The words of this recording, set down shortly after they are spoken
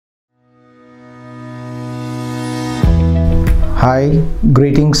Hi,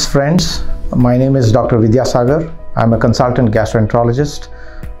 greetings friends. My name is Dr. Vidyasagar. I'm a consultant gastroenterologist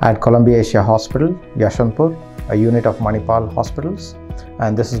at Columbia Asia Hospital, Yeshwanthpur, a unit of Manipal Hospitals.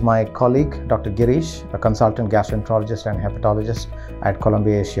 And this is my colleague, Dr. Girish, a consultant gastroenterologist and hepatologist at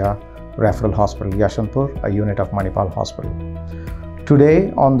Columbia Asia Referral Hospital, Yeshwanthpur, a unit of Manipal Hospital.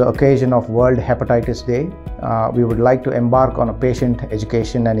 Today, on the occasion of World Hepatitis Day, we would like to embark on a patient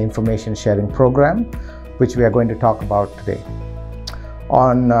education and information sharing program, which we are going to talk about today.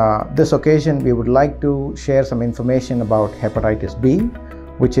 On this occasion, we would like to share some information about hepatitis B,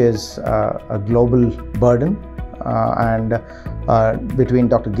 which is a global burden, and between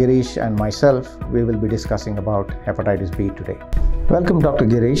Dr. Girish and myself, we will be discussing about hepatitis B today. Welcome, Dr.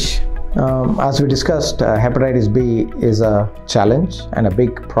 Girish. As we discussed, hepatitis B is a challenge and a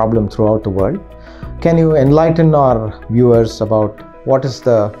big problem throughout the world. Can you enlighten our viewers about what is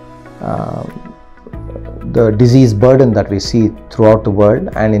the disease burden that we see throughout the world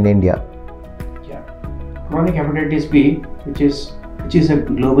and in India? Yeah, chronic hepatitis B, which is a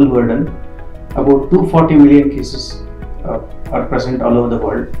global burden, about 240 million cases are present all over the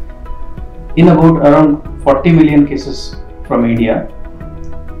world. In about around 40 million cases from India,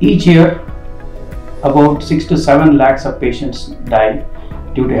 each year about 6 to 7 lakhs of patients die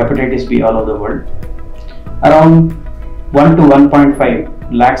due to hepatitis B all over the world. Around 1 to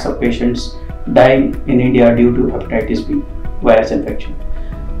 1.5 lakhs of patients die in India due to hepatitis B virus infection.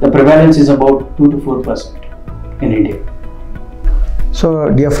 The prevalence is about 2 to 4% in India.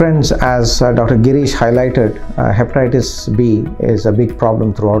 So, dear friends, as Dr. Girish highlighted, hepatitis B is a big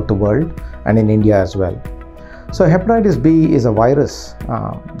problem throughout the world and in India as well. So, hepatitis B is a virus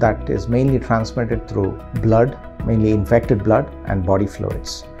that is mainly transmitted through blood, mainly infected blood and body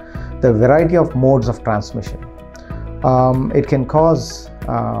fluids. There are a variety of modes of transmission. It can cause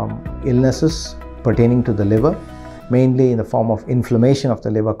illnesses pertaining to the liver, mainly in the form of inflammation of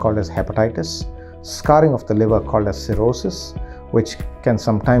the liver called as hepatitis, scarring of the liver called as cirrhosis, which can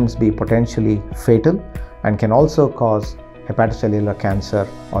sometimes be potentially fatal and can also cause hepatocellular cancer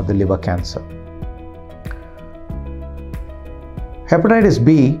or the liver cancer. Hepatitis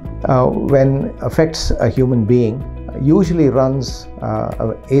B, when affects a human being, usually runs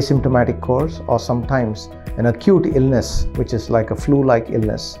an asymptomatic course or sometimes an acute illness, which is like a flu-like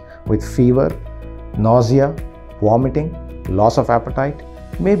illness with fever, nausea, vomiting, loss of appetite,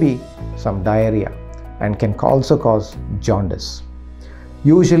 maybe some diarrhea, and can also cause jaundice.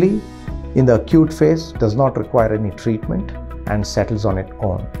 Usually, in the acute phase, does not require any treatment and settles on its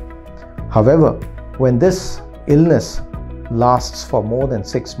own. However, when this illness lasts for more than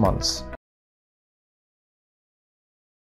 6 months,